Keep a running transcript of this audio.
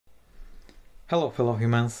Hello fellow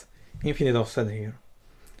humans, infiniteoffset here.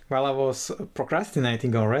 While I was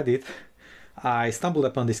procrastinating on Reddit, I stumbled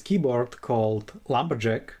upon this keyboard called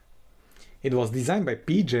Lumberjack. It was designed by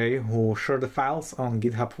PJ, who shared the files on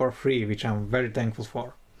GitHub for free, which I'm very thankful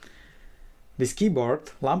for. This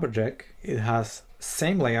keyboard, Lumberjack, it has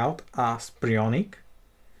same layout as Prionic.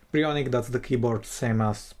 Prionic, that's the keyboard same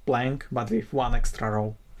as Plank, but with one extra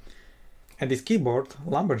row. And this keyboard,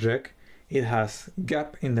 Lumberjack, it has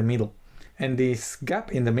gap in the middle. And this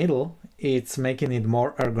gap in the middle, it's making it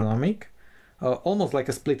more ergonomic, almost like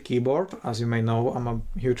a split keyboard. As you may know, I'm a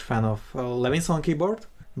huge fan of Levinson keyboard,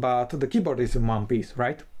 but the keyboard is in one piece,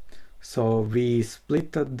 right? So we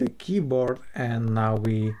split the keyboard and now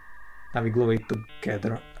we glue it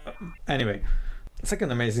together. Anyway,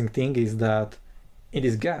 second amazing thing is that in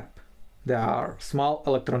this gap, there are small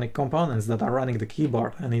electronic components that are running the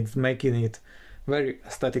keyboard, and it's making it very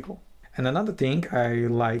aesthetical. And another thing I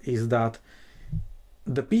like is that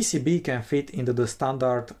the PCB can fit into the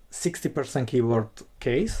standard 60% keyboard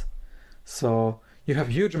case, so you have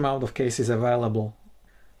huge amount of cases available.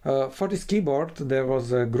 For this keyboard there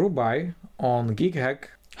was a group buy on GigHack,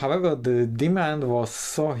 however the demand was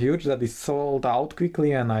so huge that it sold out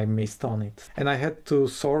quickly and I missed on it. And I had to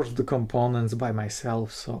source the components by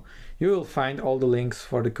myself, so you will find all the links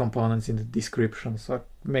for the components in the description, so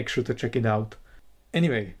make sure to check it out.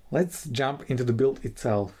 Anyway, let's jump into the build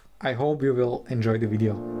itself. I hope you will enjoy the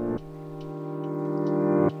video.